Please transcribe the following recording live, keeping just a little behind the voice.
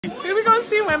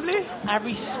man, please.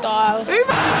 Harry Styles.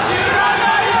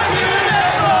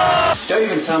 Don't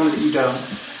even tell me that you don't,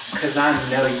 because I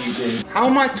know you do. How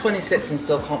am I 26 and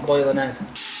still can't boil an egg?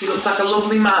 He looks like a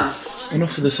lovely man.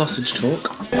 Enough of the sausage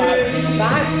talk.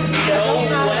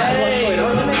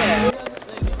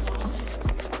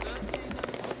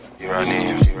 Here I need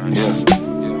you.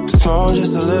 Yeah. Small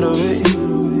just a little bit.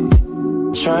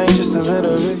 Trying just a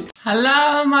little bit.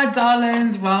 Hello, my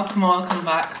darlings. Welcome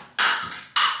back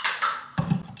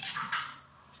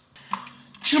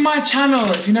to my channel.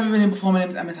 If you've never been here before, my name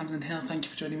is emmatamsinhill. Thank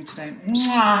you for joining me today.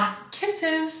 Mwah.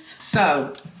 Kisses.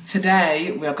 So,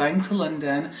 today we are going to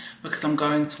London because I'm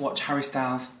going to watch Harry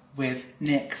Styles with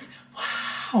NYX.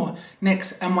 Wow.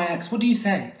 NYX, NYX. What do you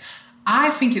say?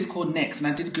 I think it's called NYX, and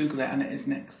I did Google it, and it is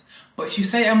NYX. But if you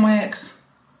say NYX,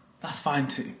 that's fine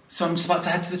too. So I'm just about to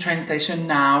head to the train station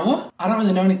now. I don't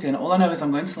really know anything. All I know is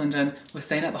I'm going to London. We're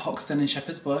staying at the Hoxton in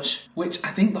Shepherd's Bush, which I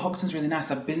think the Hoxton's really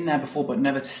nice. I've been there before, but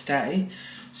never to stay.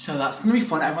 So that's gonna be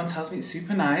fun. Everyone tells me it's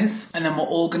super nice. And then we're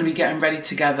all gonna be getting ready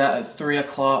together at 3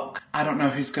 o'clock. I don't know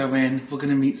who's going. We're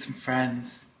gonna meet some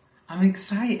friends. I'm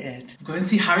excited. We're going to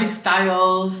see Harry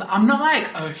Styles. I'm not like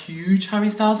a huge Harry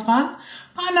Styles fan,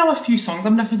 but I know a few songs.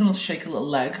 I'm definitely gonna shake a little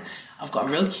leg. I've got a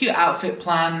real cute outfit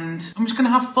planned. I'm just gonna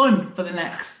have fun for the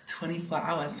next 24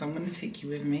 hours, so I'm gonna take you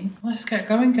with me. Let's get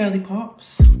going, girly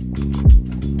pops.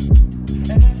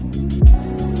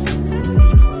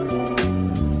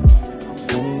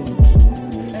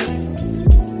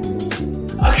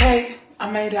 Okay, I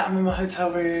made it. I'm in my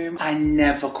hotel room. I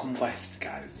never come west,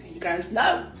 guys. You guys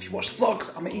know, if you watch the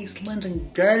vlogs, I'm an East London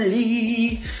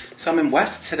girly. So I'm in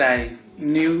west today.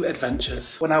 New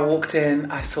adventures. When I walked in,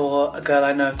 I saw a girl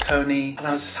I know, Tony, and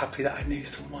I was just happy that I knew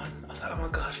someone. I was like, oh my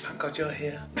gosh, thank God you're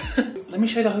here. Let me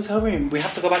show you the hotel room. We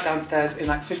have to go back downstairs in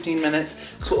like 15 minutes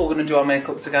because we're all gonna do our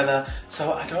makeup together.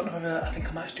 So I don't know whether, I think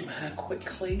I might just do my hair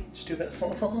quickly, just do a bit of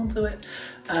something to it.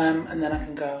 And then I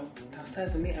can go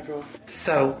downstairs and meet everyone.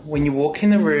 So when you walk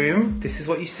in the room, this is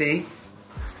what you see.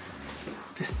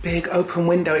 This big open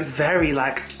window is very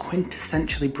like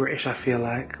quintessentially British, I feel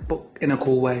like, but in a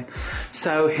cool way.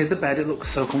 So here's the bed, it looks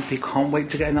so comfy, can't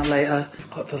wait to get in that later. We've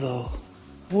got the little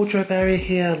wardrobe area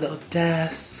here, little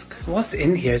desk. What's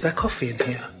in here? Is there coffee in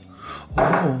here?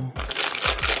 Oh.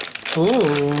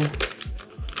 Oh.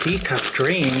 Decaf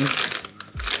dreams.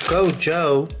 Go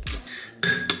Joe.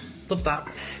 Love that.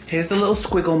 Here's the little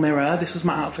squiggle mirror. This was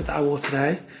my outfit that I wore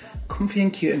today. Comfy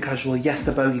and cute and casual. Yes,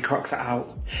 the bogey crocs are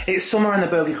out. It's summer and the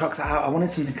bogey crocs are out. I wanted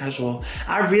something casual.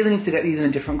 I really need to get these in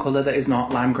a different colour that is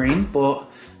not lime green, but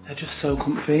they're just so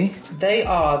comfy. They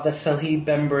are the Sahib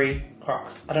Bembury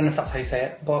crocs. I don't know if that's how you say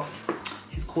it, but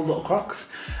his cool little crocs.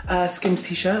 Skims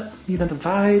t-shirt, you know the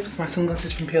vibes. My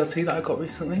sunglasses from PLT that I got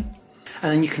recently.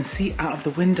 And then you can see out of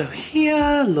the window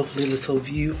here, lovely little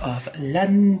view of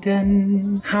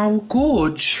London. How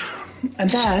gorge. And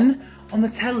then on the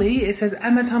telly, it says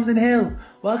emmatamsinhill.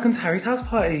 Welcome to Harry's house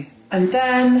party. And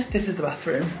then this is the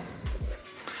bathroom.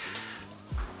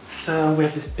 So we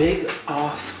have this big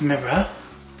arse mirror.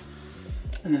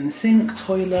 And then the sink,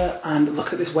 toilet, and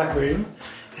look at this wet room.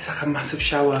 It's like a massive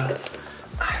shower.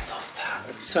 I love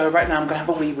that. So right now I'm gonna have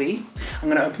a wee wee. I'm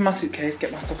gonna open my suitcase,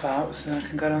 get my stuff out so I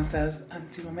can go downstairs and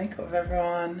do my makeup with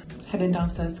everyone. Heading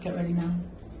downstairs to get ready now.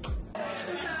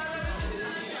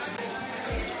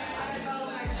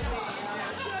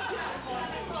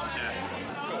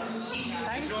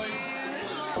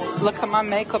 Look at my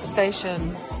makeup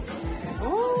station.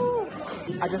 Ooh.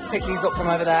 I just picked these up from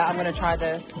over there. I'm gonna try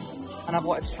this. And I've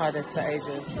wanted to try this for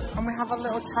ages. And we have a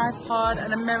little tripod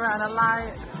and a mirror and a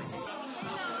light.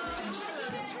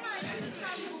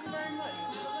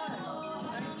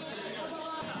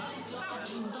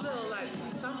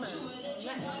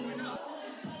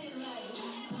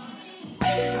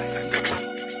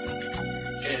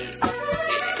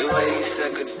 The way you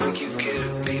suck it, think you get a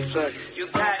B+. You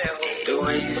got it. The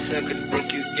way you suck it,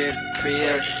 think you get a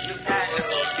Prius. You got it.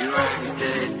 You right with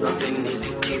that, but they need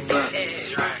to keep up.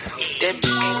 That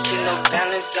bitch can't keep no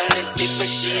balance on the dick, but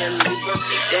she a Libra.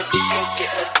 That bitch can't get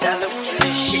 $1 from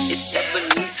this shit, it's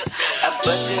Ebenezer. I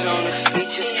bust it on the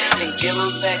features, then give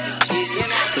her back to Jesus.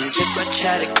 Cause if I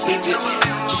try to keep it,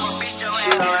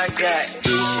 you know I got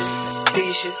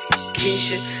Tisha,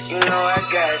 Keisha, you know I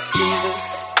got Caesar.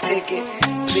 Lick it,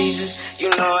 pleases, you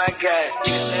know I got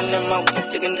niggas in my whip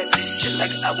looking at this shit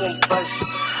like I won't bust.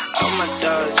 All my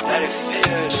dogs got it filled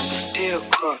up, but still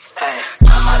cross.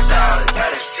 All my dogs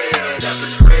got it filled up,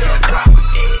 it's real crop.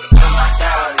 All my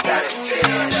dogs got it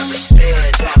filled up, it's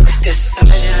still dropping. This, I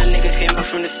bet y'all niggas came up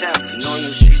from the south, knowing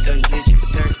them streets don't get you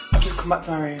dirt. I've just come back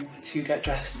to my room to get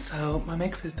dressed. So my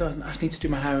makeup is done. I just need to do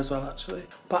my hair as well actually.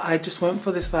 But I just went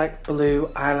for this like blue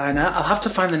eyeliner. I'll have to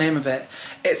find the name of it.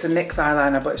 It's a NYX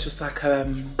eyeliner, but it's just like a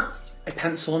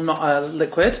pencil, not a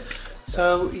liquid.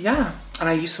 So yeah, and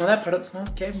I used some of their products now,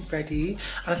 getting ready.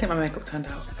 And I think my makeup turned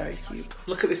out very cute.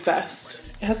 Look at this vest.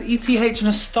 It has ETH and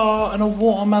a star and a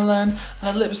watermelon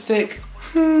and a lipstick.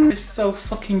 It's so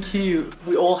fucking cute.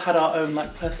 We all had our own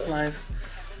like personalized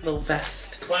little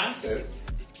vest. Classes?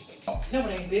 No,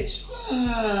 it ain't, bitch.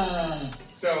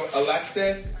 So,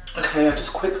 Alexis? Okay, I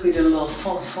just quickly did a little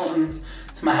something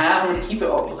to my hair. I'm gonna keep it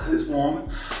up because it's warm.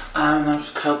 And I'll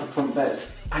just curl the front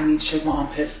bits. I need to shave my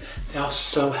armpits. They are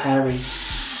so hairy.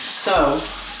 So,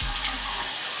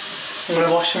 I'm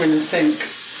gonna wash them in the sink.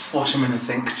 Wash them in the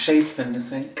sink, shave them in the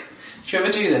sink. Do you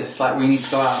ever do this? Like, we need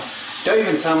to go out. Don't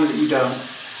even tell me that you don't,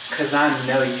 because I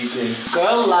know you do.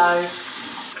 Girl life.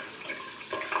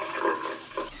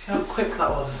 See how quick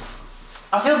that was?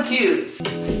 I feel cute.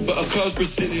 But a car's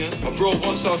Brazilian, a bro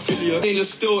wants our affiliate.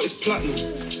 Stainless steel is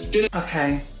platinum.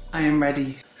 Okay, I am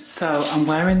ready. So I'm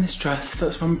wearing this dress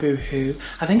that's from Boohoo.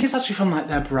 I think it's actually from like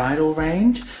their bridal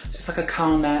range. It's just like a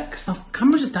cowl neck. My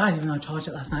camera just died even though I charged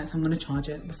it last night, so I'm gonna charge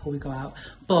it before we go out.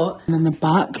 But, and then the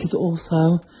back is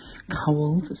also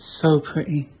cowled. It's so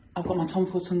pretty. I've got my Tom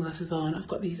Ford sunglasses on. I've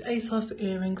got these ASOS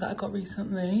earrings that I got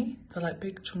recently. They're like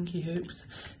big chunky hoops.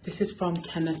 This is from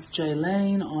Kenneth J.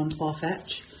 Lane on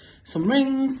Farfetch. Some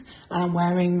rings, and I'm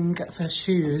wearing, for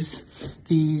shoes,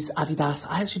 these Adidas.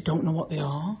 I actually don't know what they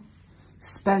are.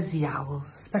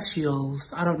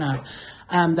 Specials, I don't know.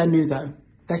 They're new though.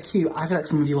 They're cute. I feel like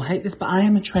some of you will hate this, but I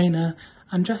am a trainer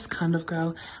and dress kind of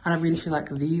girl, and I really feel like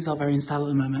these are very in style at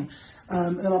the moment.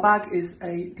 And then my bag is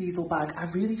a diesel bag. I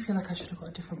really feel like I should have got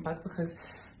a different bag because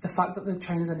the fact that the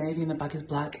trainers are navy and the bag is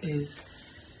black is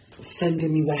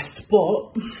sending me west,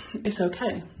 but it's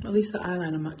okay. At least the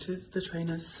eyeliner matches the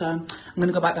trainers. So I'm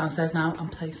gonna go back downstairs now and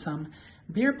play some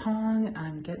beer pong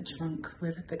and get drunk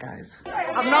with the guys.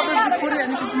 I've not been recording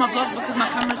anything for my vlog because my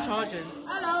camera's charging.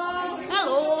 Hello!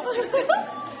 Hello!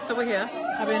 So we're here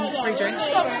having free drinks.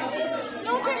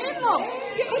 No, get in though!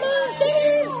 Come on, get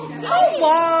in! Come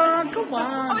on, come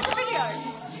on. Oh, it's a video.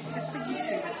 It's for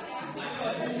YouTube.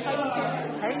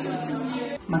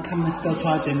 My camera's still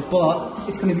charging, but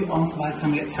it's going to be on for by the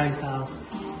time we get to Harry Styles.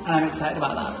 And I'm excited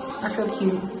about that. I feel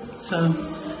cute. So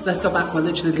let's go back. We're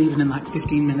literally leaving in like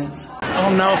 15 minutes. Oh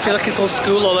no, I feel like it's all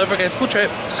school all over again. School trip.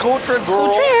 School trip,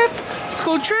 girl. School trip.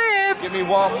 School trip. Give me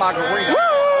one margarita.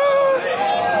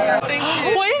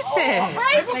 What is it?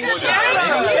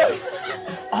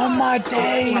 Oh my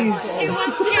days! He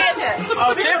wants chips.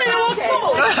 Oh, chips!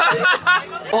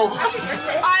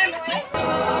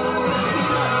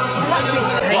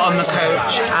 We're on the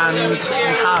coach and we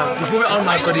put it on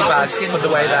my goodie bag for the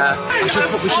way there. We should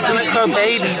disco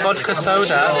baby vodka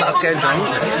soda. Let's get drunk.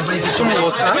 Some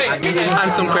water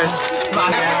and some crisps. It's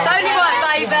only what,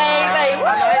 baby?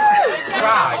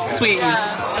 Right, sweeties.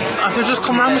 I could just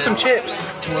come around with some chips.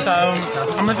 So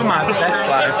I'm living my best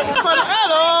life.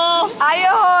 Hello!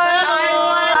 Hiya,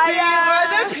 where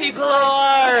the people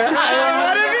are!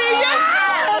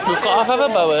 We've got our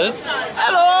boas.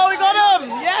 Hello, we got them!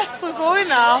 Yes, we're going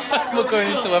now. We're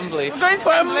going into Wembley. We're going to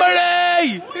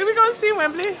Wembley! Who are we going to see in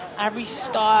Wembley? Harry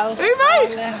Styles. Who,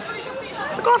 mate?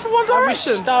 The guy from One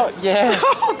Direction? Yeah.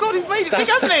 Oh god, he's made it big,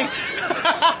 hasn't he?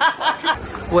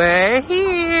 We're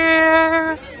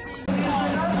here.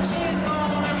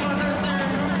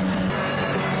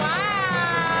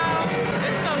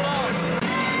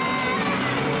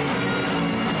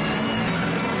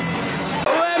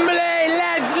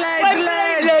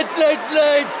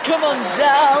 Let's come on,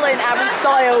 darling, Harry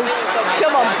Styles.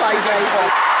 Come on, baby.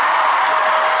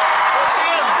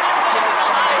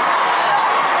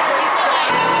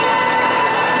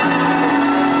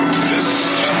 This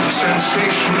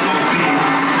sensation of being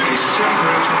a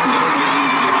separate, lonely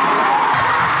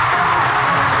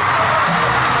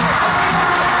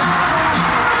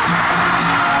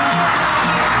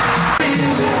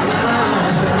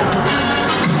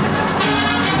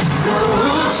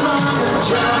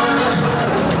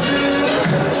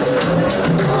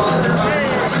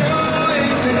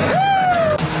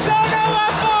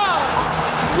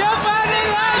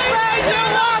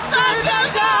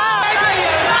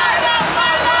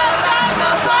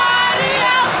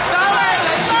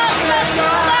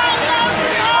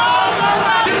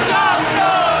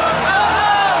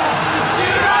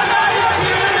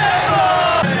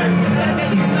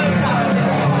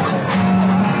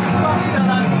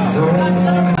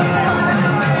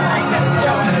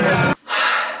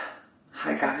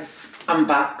I'm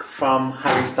back from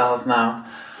Harry Styles now.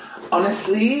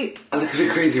 Honestly, I look a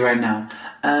bit crazy right now.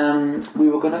 We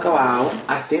were gonna go out.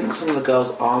 I think some of the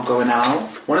girls are going out.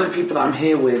 One of the people that I'm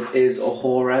here with is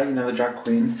Ahura, you know, the drag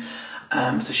queen.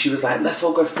 So she was like, let's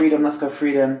all go Freedom, let's go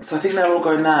Freedom. So I think they're all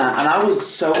going there. And I was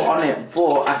so on it,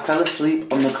 but I fell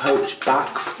asleep on the coach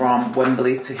back from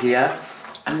Wembley to here.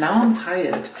 And now I'm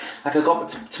tired. Like, I got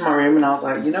to my room and I was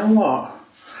like, you know what?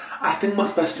 I think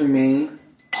what's best for me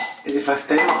is if I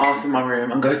stay my arse in my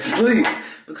room and go to sleep.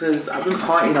 Because I've been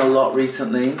partying a lot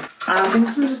recently. And I think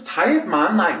I'm just tired,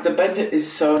 man. Like, the bed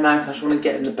is so nice. I just want to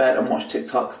get in the bed and watch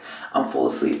TikToks and fall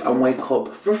asleep and wake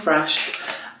up refreshed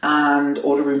and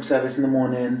order room service in the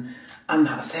morning. And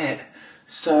that's it.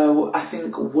 So I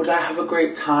think, would I have a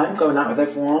great time going out with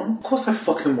everyone? Of course I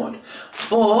fucking would.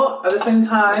 But at the same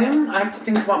time, I have to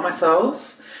think about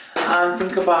myself and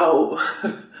think about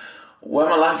where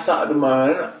my life's at the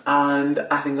moment. And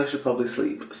I think I should probably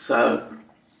sleep. So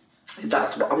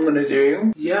that's what I'm gonna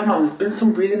do. Yeah, man, there's been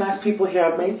some really nice people here.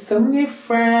 I've made so many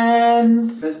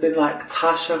friends. There's been like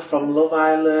Tasha from Love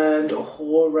Island,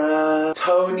 Ahura,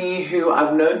 Tony, who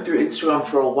I've known through Instagram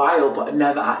for a while, but I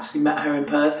never actually met her in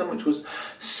person, which was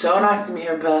so nice to meet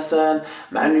her in person.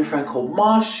 Met a new friend called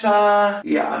Marsha.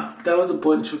 Yeah, there was a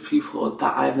bunch of people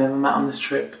that I've never met on this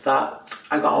trip that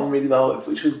I got on really well with,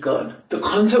 which was good. The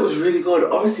concert was really good.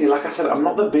 Obviously, like I said, I'm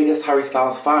not the biggest Harry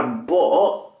Styles fan,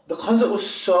 but the concert was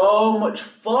so much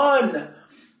fun.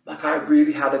 Like, I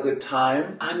really had a good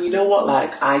time. And you know what?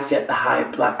 Like, I get the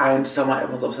hype. Like, I understand why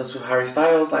everyone's obsessed with Harry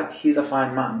Styles. Like, he's a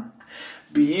fine man.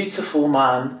 Beautiful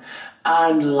man.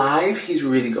 And live, he's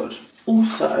really good.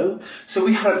 Also, so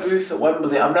we had a booth at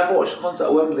Wembley. I've never watched a concert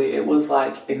at Wembley. It was,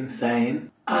 like,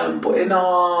 insane. But in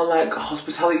our, like,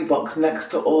 hospitality box next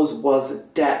to us was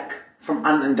Deck from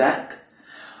Ant and Dec.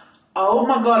 Oh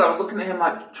my God, I was looking at him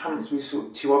like, trying not to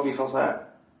be too obvious. I was like,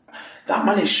 that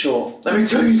man is short. Let me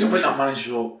tell you something, that man is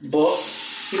short. But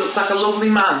he looks like a lovely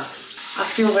man. I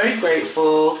feel very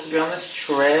grateful to be on this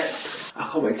trip. I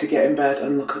can't wait to get in bed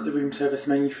and look at the room service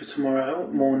menu for tomorrow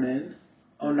morning.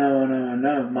 Oh no, oh no, oh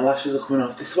no. My lashes are coming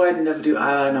off. This is why I never do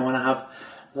eyeliner when I have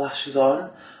lashes on.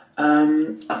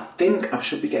 I think I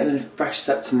should be getting a fresh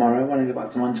set tomorrow when I get back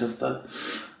to Manchester,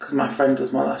 because my friend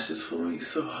does my lashes for me,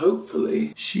 so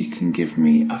hopefully she can give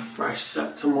me a fresh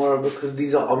set tomorrow, because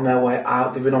these are on their way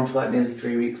out. They've been on for like nearly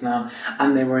 3 weeks now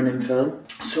and they were an infill,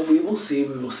 so we will see.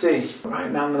 Right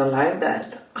now I'm gonna lie in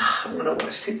bed, I'm gonna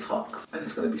watch TikToks and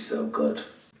it's gonna be so good.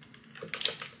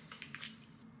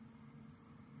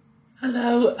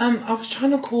 Hello, I was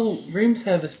trying to call room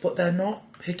service but they're not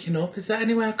picking up. Is there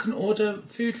any way I can order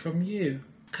food from you?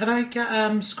 Can I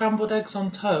get scrambled eggs on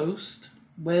toast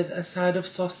with a side of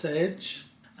sausage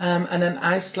and an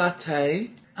iced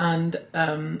latte and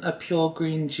a pure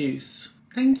green juice?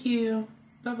 Thank you.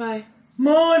 Bye bye.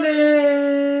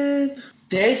 Morning.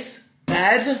 This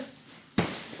bed.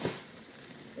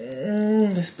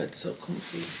 This bed's so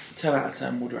comfy. 10 out of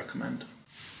 10 would recommend.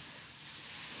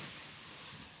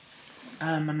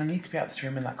 And I need to be out of this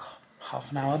room in like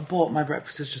half an hour, but my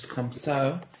breakfast has just come.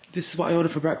 So this is what I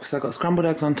ordered for breakfast. I got scrambled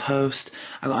eggs on toast,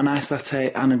 I got an iced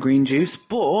latte and a green juice,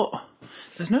 but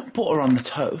there's no butter on the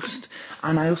toast.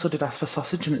 And I also did ask for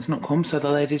sausage and it's not come, so the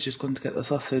lady's just going to get the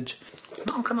sausage.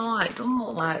 Not gonna lie, it doesn't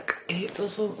look like, it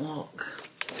doesn't look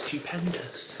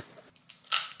stupendous.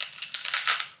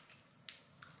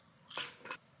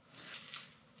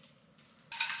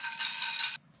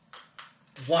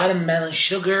 Watermelon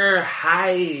sugar,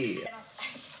 hi.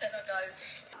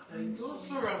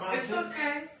 It's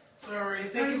okay. Sorry,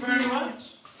 thank you very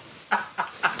much.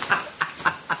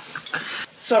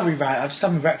 Sorry, right, I just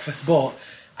had my breakfast, but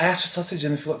I asked for sausage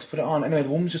and they forgot to put it on. Anyway, the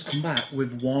woman's just come back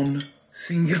with one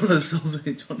singular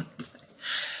sausage on a plate.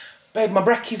 Babe, my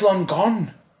brekie's long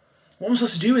gone. What am I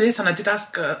supposed to do with this? And I did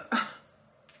ask her.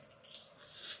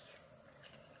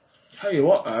 Tell you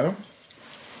what, though.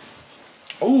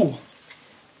 Ooh.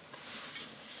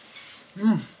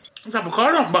 There's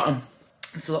avocado on the bottom.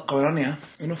 There's a lot going on here.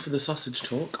 Enough for the sausage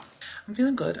talk. I'm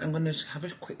feeling good. I'm going to have a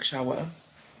quick shower.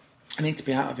 I need to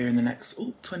be out of here in the next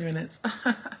 20 minutes. So I'm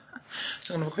going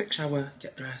to have a quick shower,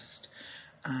 get dressed,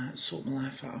 sort my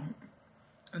life out.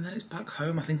 And then it's back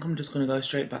home. I think I'm just going to go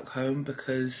straight back home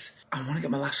because I want to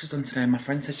get my lashes done today. My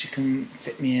friend said she can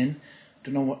fit me in.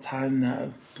 Don't know what time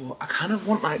though. But I kind of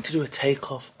want like to do a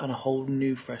takeoff and a whole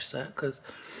new fresh set because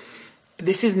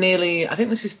this is nearly, I think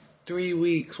this is 3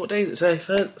 weeks. What day is it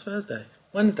today? Thursday?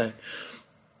 Wednesday?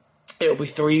 It'll be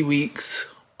 3 weeks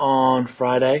on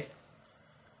Friday.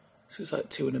 So it's like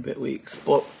 2 and a bit weeks,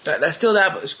 but they're still there,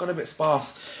 but it's got a bit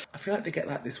sparse. I feel like they get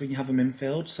like this when you have them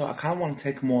infilled, so I kind of want to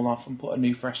take them all off and put a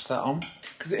new fresh set on.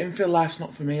 Because the infill life's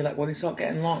not for me. Like when they start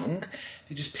getting long,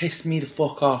 they just piss me the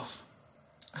fuck off.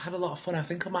 I had a lot of fun. I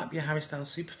think I might be a Harry Styles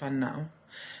super fan now.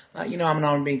 Like, you know, I'm an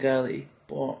R&B girly,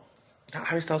 but that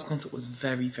Harry Styles concert was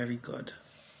very, very good.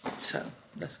 So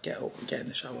let's get up and get in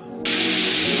the shower.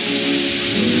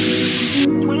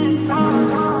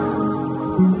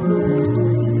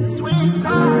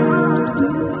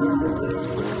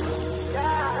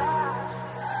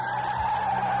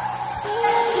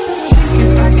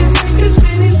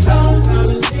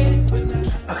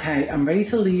 Okay, I'm ready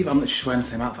to leave. I'm literally wearing the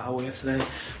same outfit I wore yesterday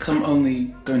because I'm only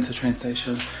going to the train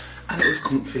station and it was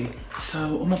comfy.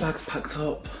 So all my bags packed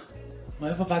up,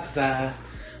 my other bag's there.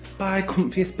 Bye,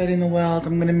 comfiest bed in the world,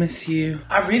 I'm gonna miss you.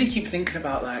 I really keep thinking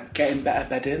about like getting better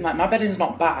bedding. Like my bedding's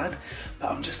not bad, but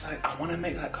I'm just like, I wanna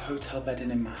make like hotel bedding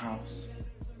in my house.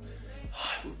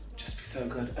 Oh, it would just be so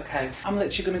good. Okay, I'm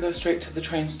literally gonna go straight to the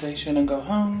train station and go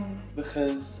home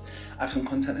because I have some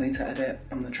content I need to edit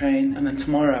on the train. And then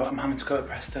tomorrow I'm having to go to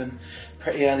Preston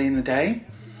pretty early in the day.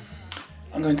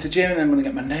 I'm going to the gym and then I'm gonna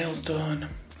get my nails done.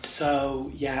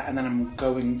 So yeah, and then I'm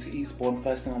going to Eastbourne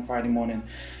first thing on Friday morning.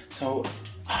 So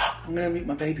I'm gonna meet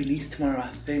my baby niece tomorrow, I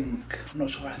think. I'm not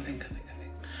sure, I think.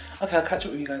 Okay, I'll catch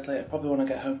up with you guys later, probably when I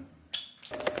get home.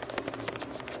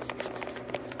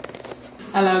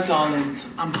 Hello, darlings,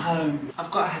 I'm home.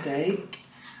 I've got a headache,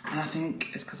 and I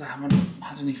think it's because I haven't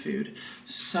had any food.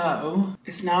 So,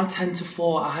 it's now 10 to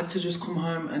 4. I had to just come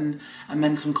home and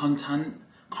amend some content.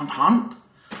 I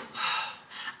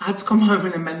had to come home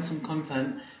and amend some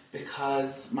content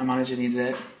because my manager needed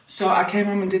it. So I came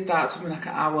home and did that, it took me like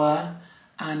an hour.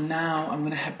 And now I'm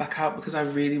gonna head back out because I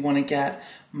really wanna get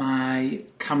my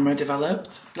camera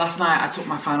developed. Last night I took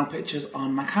my final pictures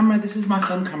on my camera. This is my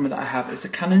film camera that I have. It's a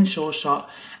Canon SureShot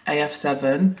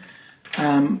AF7.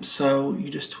 So you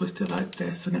just twist it like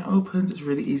this and it opens. It's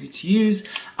really easy to use.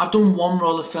 I've done one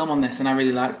roll of film on this and I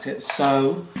really liked it.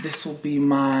 So this will be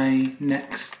my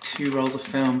next 2 rolls of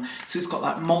film. So it's got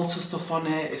like Malta stuff on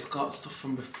it. It's got stuff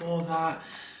from before that.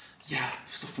 Yeah,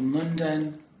 stuff from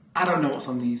London. I don't know what's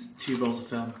on these 2 rolls of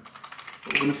film,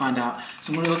 but we're gonna find out.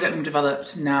 So I'm gonna go get them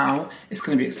developed now. It's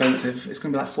gonna be expensive. It's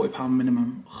gonna be like £40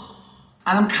 minimum.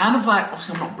 And I'm kind of like,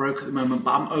 obviously I'm not broke at the moment,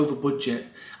 but I'm over budget.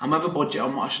 I'm over budget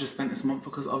on what I should have spent this month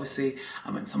because obviously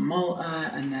I went to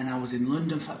Malta and then I was in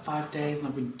London for like 5 days and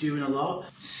I've been doing a lot.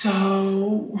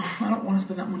 So I don't want to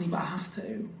spend that money, but I have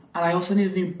to. And I also need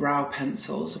a new brow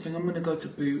pencil. So I think I'm gonna go to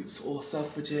Boots or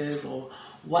Selfridges or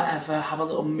whatever, have a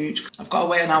little mooch. I've got to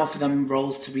wait an hour for them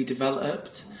rolls to be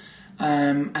developed.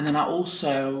 And then I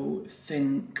also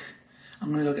think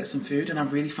I'm gonna go get some food and I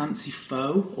really fancy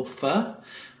pho,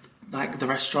 like the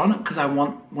restaurant, because I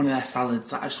want one of their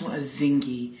salads. Like, I just want a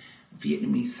zingy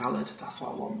Vietnamese salad, that's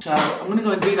what I want. So I'm gonna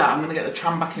go and do that. I'm gonna get the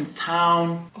tram back into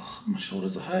town. Oh, my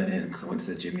shoulders are hurting because I went to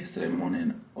the gym yesterday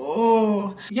morning.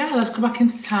 Oh, yeah, let's go back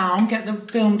into town, get the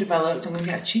film developed. I'm gonna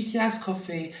get a cheeky iced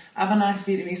coffee, have a nice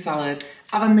Vietnamese salad,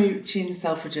 have a mooch in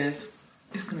Selfridges.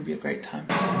 It's gonna be a great time.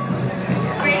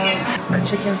 A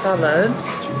chicken salad.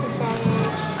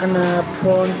 And a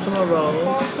prawn summer roll.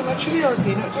 Prawn summer chili or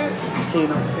peanut dip?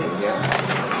 Peanut, please.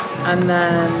 Yeah. And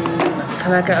then,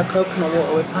 can I get a coconut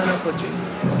water with pineapple juice?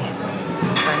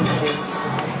 Thank you.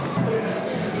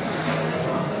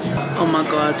 Oh my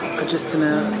god, I just seen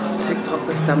a TikTok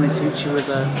that Stanley Tucci was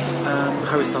at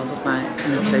Harry Styles last night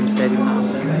in the same stadium that I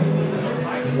was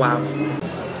in. Wow.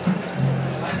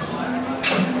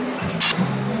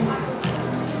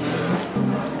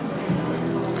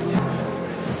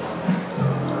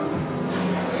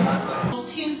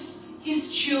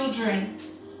 His children,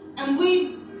 and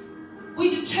we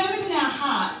determine in our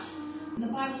hearts. The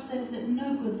Bible says that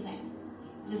no good thing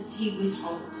does he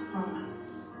withhold from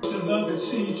us. To love and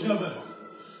see each other.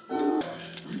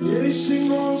 Yeah, they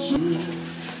sing on sweet.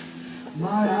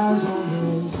 My eyes on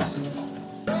this.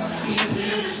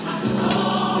 Here's my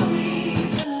story.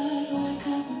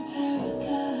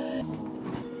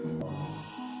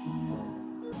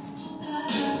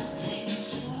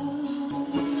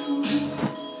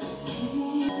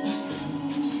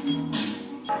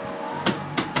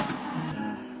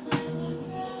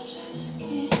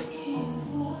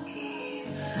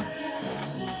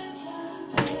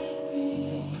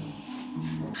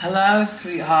 Hello,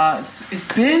 sweethearts. It's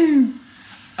been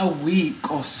a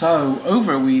week or so.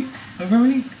 Over a week. Over a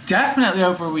week? Definitely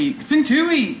over a week. It's been 2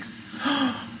 weeks.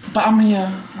 But I'm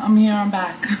here. I'm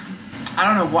back. I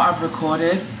don't know what I've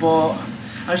recorded, but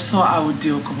I just thought I would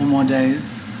do a couple more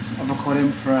days of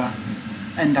recording for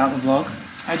end out the vlog.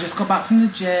 I just got back from the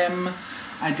gym.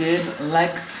 I did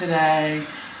legs today.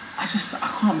 I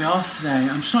can't be arsed today.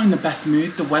 I'm just not in the best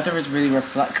mood. The weather is really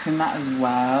reflecting that as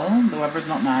well. The weather is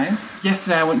not nice.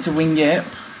 Yesterday I went to Wing Yip,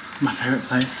 my favourite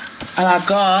place. And I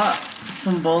got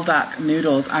some buldak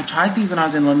noodles. I tried these when I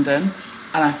was in London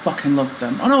and I fucking loved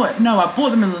them. Oh no, I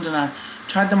bought them in London. I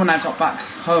tried them when I got back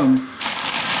home.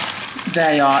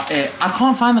 They are it. I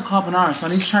can't find the carbonara, so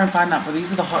I need to try and find that, but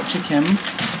these are the hot chicken.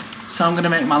 So I'm gonna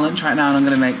make my lunch right now and I'm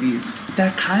gonna make these.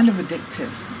 They're kind of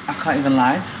addictive, I can't even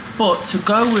lie. But to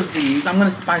go with these, I'm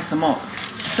gonna spice them up.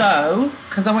 So,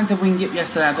 because I went to Wing Yip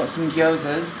yesterday, I got some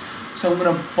gyozas. So I'm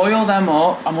gonna boil them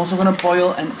up. I'm also gonna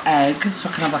boil an egg, so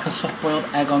I can have like a soft boiled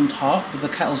egg on top, but the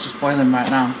kettle's just boiling right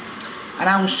now. And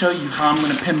I will show you how I'm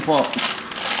gonna pimp up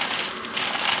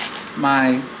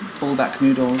my buldak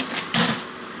noodles.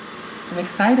 I'm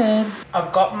excited.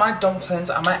 I've got my dumplings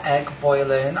and my egg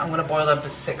boiling. I'm gonna boil them for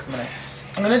 6 minutes.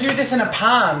 I'm gonna do this in a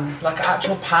pan, like an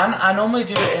actual pan. I normally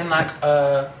do it in like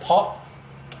a pot,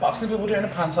 but I've seen people do it in a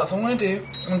pan, so that's what I'm gonna do.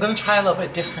 I'm gonna try a little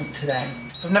bit different today.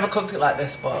 So I've never cooked it like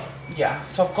this, but yeah.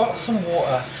 So I've got some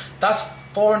water. That's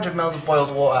 400 mils of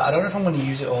boiled water. I don't know if I'm gonna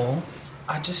use it all.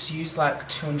 I just used like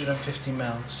 250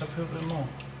 mils. Should I put a bit more?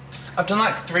 I've done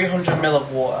like 300 mil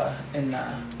of water in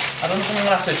there. I don't know if I'm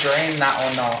gonna have to drain that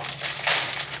or not.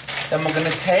 Then we're gonna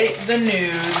take the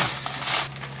noodles.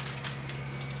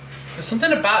 There's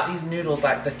something about these noodles,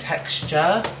 like the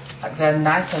texture, like they're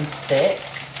nice and thick,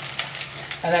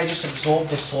 and they just absorb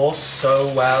the sauce so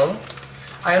well.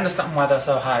 I understand why they're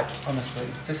so hyped, honestly.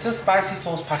 This is a spicy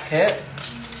sauce packet,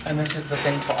 and this is the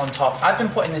thing for on top. I've been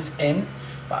putting this in,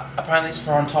 but apparently it's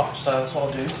for on top, so that's what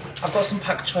I'll do. I've got some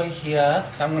pak choy here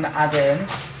that I'm gonna add in.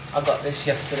 I got this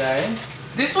yesterday.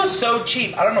 This was so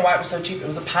cheap. I don't know why it was so cheap. It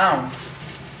was £1.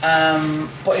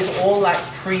 But it's all like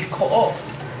pre-cut up.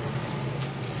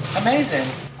 Amazing.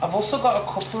 I've also got a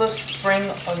couple of spring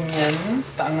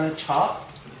onions that I'm gonna chop.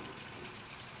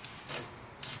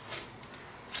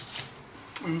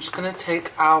 I'm just gonna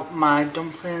take out my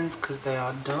dumplings because they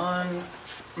are done.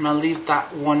 I'm gonna leave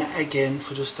that one egg in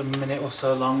for just a minute or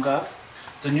so longer.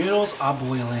 The noodles are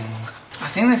boiling. I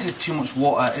think this is too much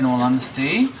water, in all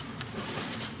honesty.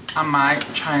 I might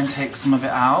try and take some of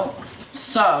it out.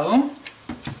 So,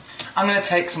 I'm gonna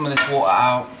take some of this water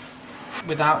out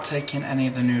without taking any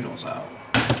of the noodles out.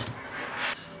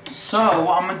 So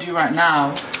what I'm gonna do right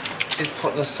now is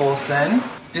put the sauce in.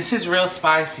 This is real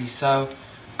spicy, so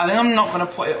I think I'm not gonna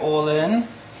put it all in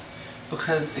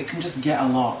because it can just get a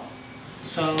lot.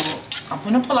 So I'm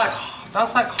gonna put like,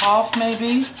 that's like half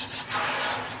maybe.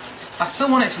 I still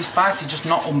want it to be spicy, just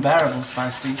not unbearable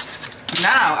spicy.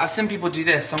 Now, I've seen people do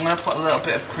this, so I'm gonna put a little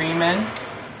bit of cream in.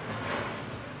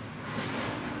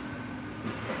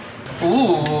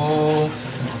 Ooh,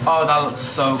 oh, that looks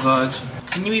so good.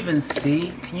 Can you even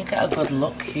see? Can you get a good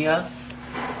look here?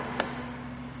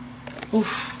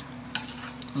 Oof,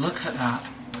 look at that.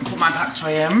 Put my pak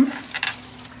choy in.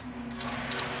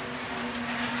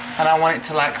 And I want it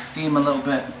to like steam a little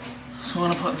bit. So I'm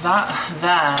gonna put that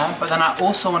there, but then I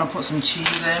also wanna put some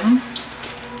cheese in.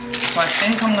 So I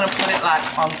think I'm gonna put it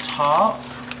like on top,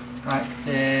 like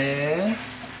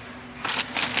this.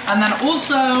 And then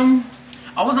also,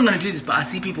 I wasn't gonna do this, but I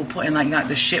see people putting like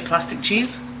the shit plastic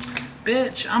cheese.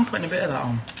 Bitch, I'm putting a bit of that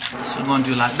on. So we're gonna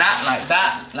do like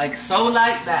that, like so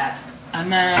like that.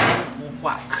 And then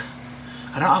whack.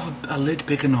 I don't have a lid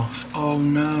big enough. Oh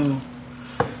no.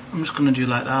 I'm just gonna do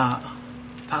like that.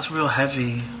 That's real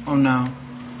heavy. Oh no.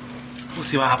 We'll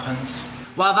see what happens.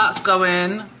 While that's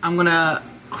going, I'm gonna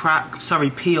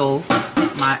peel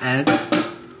my egg.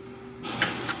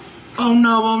 Oh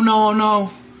no, oh no, oh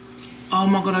no. Oh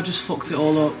my god, I just fucked it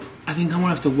all up. I think I'm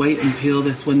gonna have to wait and peel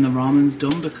this when the ramen's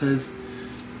done because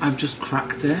I've just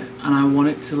cracked it and I want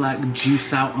it to like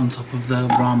juice out on top of the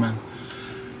ramen.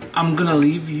 I'm gonna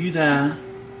leave you there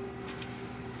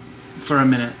for a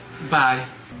minute. Bye.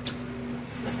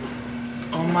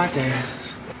 Oh my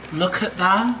days. Look at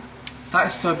that. That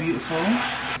is so beautiful.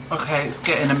 Okay, it's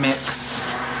getting a mix.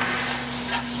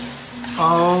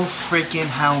 Oh freaking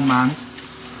hell, man.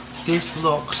 This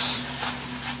looks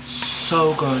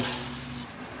so good.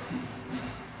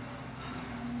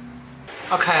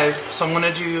 Okay, so I'm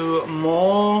gonna do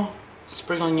more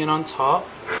spring onion on top.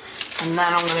 And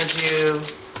then I'm gonna do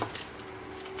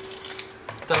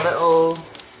the little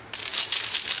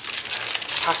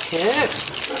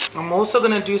packet. I'm also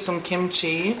gonna do some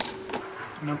kimchi.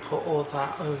 I'm gonna put all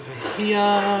that over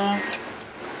here.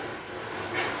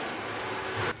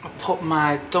 I'll put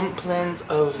my dumplings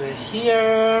over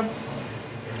here.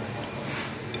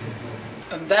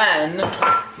 And then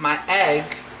my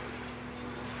egg.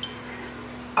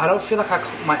 I don't feel like I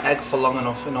cooked my egg for long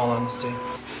enough, in all honesty.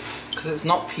 because it's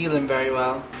not peeling very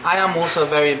well. I am also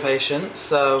very impatient,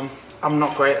 so I'm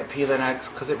not great at peeling eggs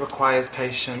because it requires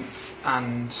patience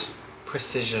and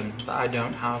precision that I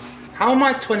don't have. How am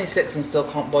I 26 and still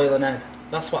can't boil an egg?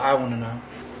 That's what I want to know.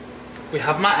 We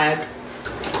have my egg.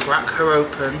 Crack her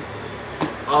open.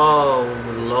 Oh,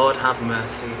 Lord have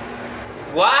mercy.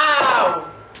 Wow!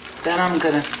 Then I'm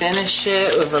gonna finish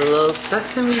it with a little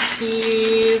sesame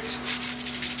seed.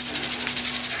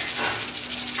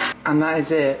 And that is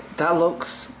it. That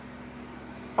looks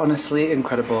honestly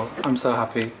incredible. I'm so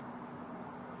happy.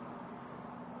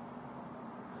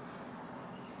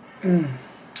 You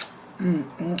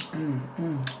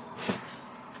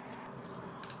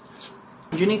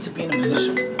need to be in a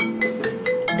position.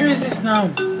 Who is this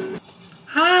now?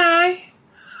 Hi!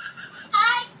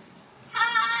 Hi!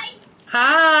 Hi!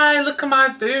 Hi! Look at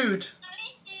my food.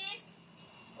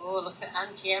 Oh, look at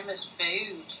Auntie Emma's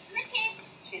food.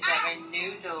 She's having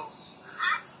noodles.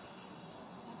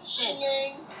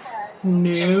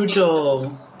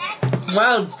 Noodle.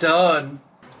 Well done.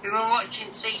 We were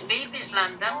watching St. Baby's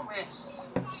Land, haven't we?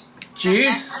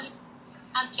 Juice.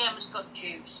 Auntie Emma's got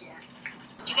juice, yeah.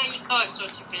 Did you get your car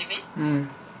sorted, baby?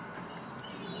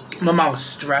 My mouth's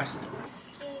stressed.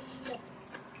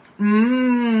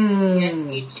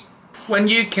 Yeah, eat it. When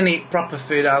you can eat proper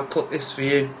food, I'll cook this for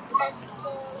you.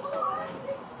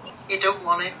 You don't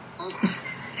want it.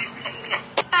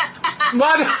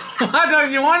 Why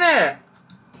don't you want it?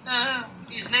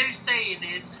 His no saying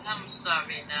is, I'm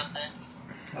sorry, Nana.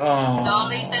 Oh. No,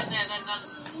 leave them there then.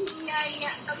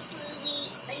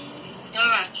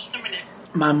 Alright, just a minute.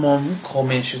 My mum called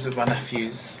me and she was with my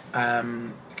nephews.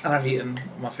 And I've eaten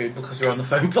my food because we were on the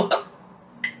phone for that.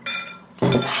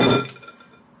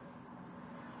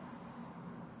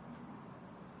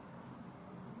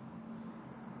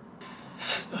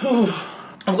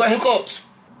 I've got hiccups.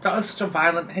 That was such a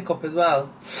violent hiccup as well.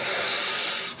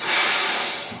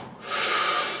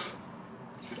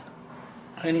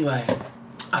 Anyway,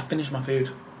 I finished my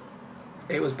food.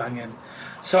 It was banging.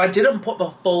 So I didn't put the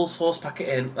full sauce packet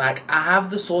in. Like, I have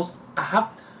the sauce.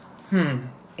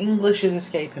 English is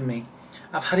escaping me.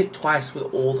 I've had it twice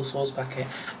with all the sauce packet,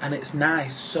 and it's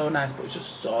nice, so nice, but it's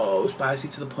just so spicy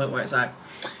to the point where it's like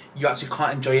you actually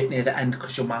can't enjoy it near the end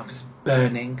because your mouth is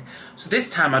burning. So this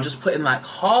time I just put in like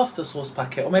half the sauce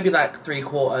packet, or maybe like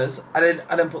 3/4. I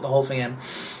didn't put the whole thing in,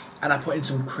 and I put in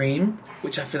some cream,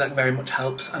 which I feel like very much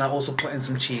helps, and I also put in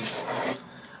some cheese.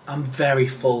 I'm very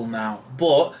full now,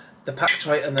 but the pak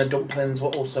choy and the dumplings were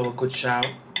also a good shout,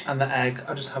 and the egg.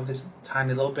 I just have this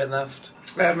tiny little bit left.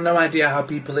 I have no idea how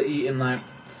people are eating like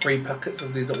 3 packets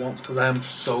of these at once because I am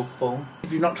so full.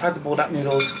 If you've not tried the buldak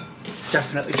noodles,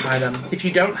 definitely try them. If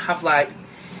you don't have like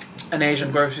an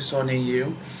Asian grocery store near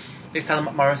you, they sell them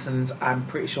at Morrison's, I'm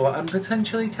pretty sure, and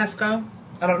potentially Tesco.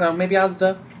 I don't know, maybe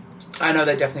Asda. I know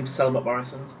they definitely sell them at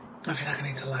Morrison's. I feel like I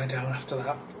need to lie down after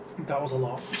that. That was a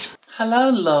lot. Hello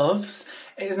loves,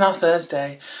 it is now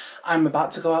Thursday. I'm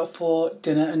about to go out for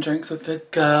dinner and drinks with the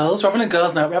girls. We're having a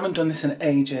girls' night. We haven't done this in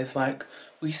ages. Like,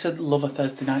 we used to love a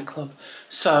Thursday night club.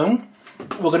 So,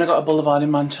 we're gonna go to Boulevard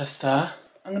in Manchester.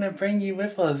 I'm gonna bring you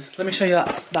with us. Let me show you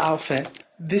the outfit.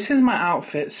 This is my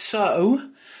outfit. So,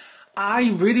 I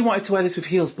really wanted to wear this with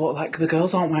heels, but like the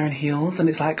girls aren't wearing heels, and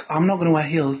it's like, I'm not gonna wear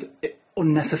heels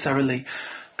unnecessarily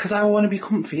because I want to be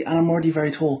comfy and I'm already very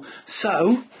tall.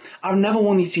 So, I've never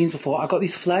worn these jeans before. I got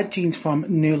these flared jeans from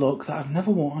New Look that I've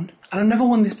never worn. And I've never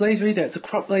worn this blazer either. It's a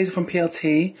crop blazer from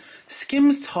PLT.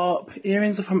 Skims top,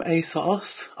 earrings are from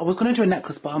ASOS. I was going to do a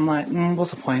necklace, but I'm like,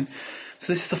 what's the point?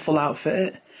 So this is the full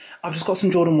outfit. I've just got some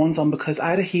Jordan 1s on because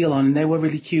I had a heel on and they were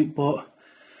really cute, but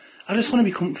I just want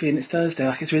to be comfy and it's Thursday.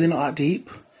 Like, it's really not that deep.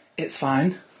 It's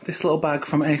fine. This little bag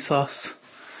from ASOS.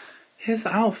 Here's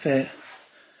the outfit.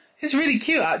 It's really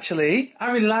cute, actually.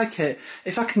 I really like it.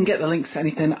 If I can get the links to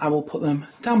anything, I will put them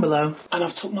down below. And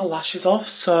I've took my lashes off,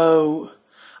 so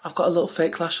I've got a little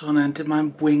fake lash on and did my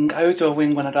wing. I always do a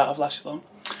wing when I don't have lashes on.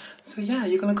 So yeah,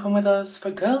 you're gonna come with us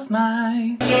for girls'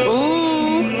 night.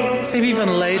 Ooh, they've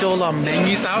even laid all our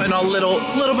menus out in our little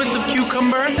bits of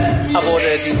cucumber. I've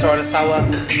ordered these on a sour.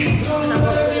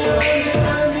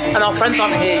 And our friends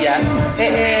aren't here yet.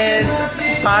 It is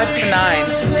 5 to 9.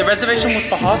 The reservation was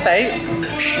for 8:30.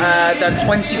 They're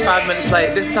 25 minutes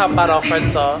late. This is how bad our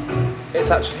friends are.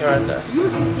 It's actually horrendous. You were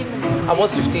 15 minutes late. I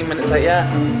was 15 minutes late, yeah.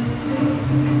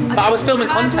 But I was filming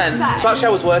content, so actually I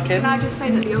was working. Can I just say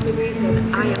that the only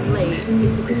reason I am late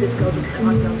is because this girl doesn't know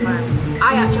how to be on time.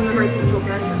 I actually am a very punctual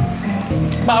person.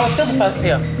 But I was still the first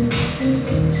here.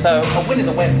 So a win is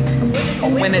a win. A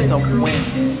win is a win.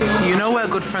 You know we're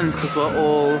good friends because we're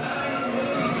all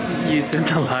using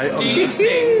the light. Do you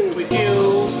think with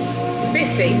you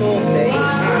Riffy, Morphy.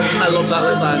 I love that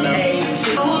lip liner.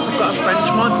 I've got a French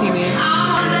martini.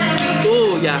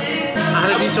 Oh yeah. I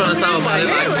had a detour on a sour, but I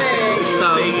didn't like it. So,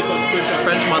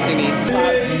 French martini.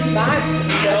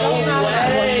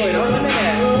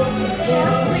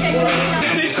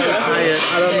 Tired.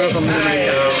 I don't know if I'm gonna make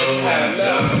it out.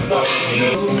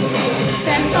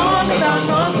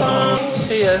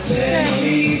 Cheers.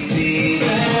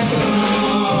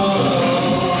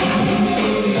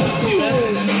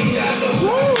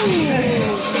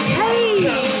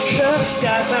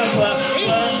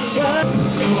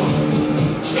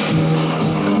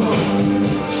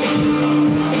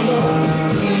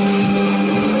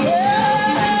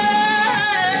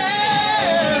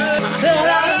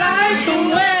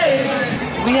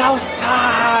 We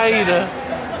outside.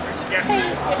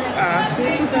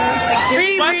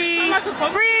 Riri.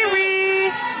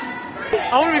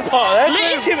 I want to be part of that.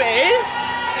 Litty crew it is.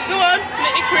 Go on,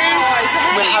 litty crew.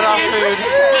 We had our food.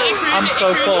 I'm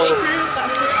so full.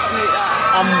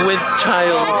 I'm with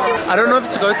child. I don't know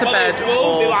if to go to bed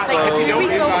or go. Do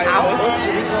we go out or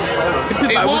do we go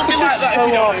home? It won't be like that if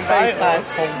you don't invite us.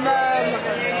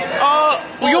 Oh,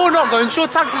 well, you're not going. Sure,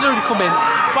 taxi's already come in.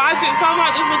 Why does it sound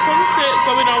like there's a concert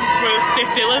going on for Stiff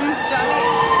Dillons?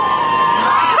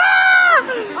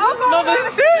 Not the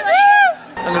scissors!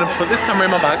 I'm gonna put this camera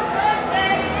in my bag.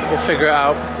 We'll figure it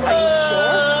out. Are you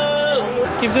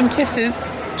sure? Give them kisses.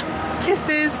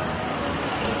 Kisses.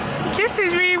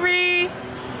 Kisses, Riri.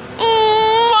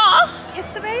 Kiss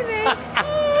the baby.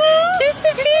 Kiss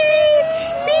the baby.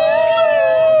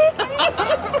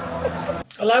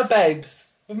 Hello, babes.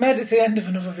 We've made it to the end of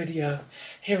another video.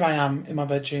 Here I am in my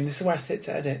bedroom. This is where I sit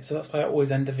to edit, so that's why I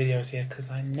always end the videos here, because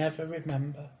I never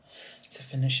remember to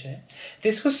finish it.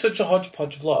 This was such a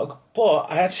hodgepodge vlog, but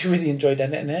I actually really enjoyed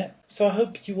editing it. So I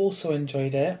hope you also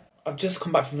enjoyed it. I've just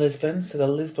come back from Lisbon, so the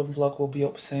Lisbon vlog will be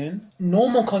up soon.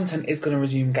 Normal content is going to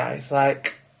resume, guys,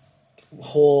 like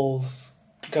hauls,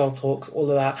 girl talks, all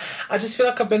of that. I just feel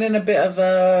like I've been in a bit of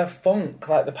a funk,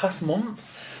 like the past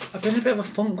month. I've been in a bit of a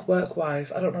funk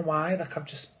work-wise. I don't know why. Like, I've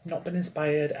just not been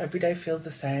inspired. Every day feels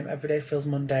the same. Every day feels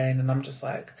mundane, and I'm just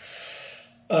like,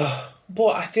 ugh.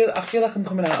 But I feel like I'm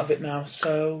coming out of it now.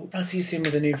 So I'll see you soon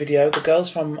with a new video. The girls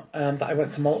from that I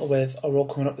went to Malta with are all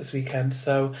coming up this weekend.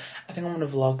 So I think I'm gonna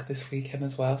vlog this weekend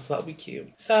as well. So that'll be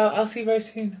cute. So I'll see you very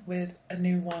soon with a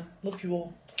new one. Love you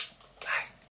all.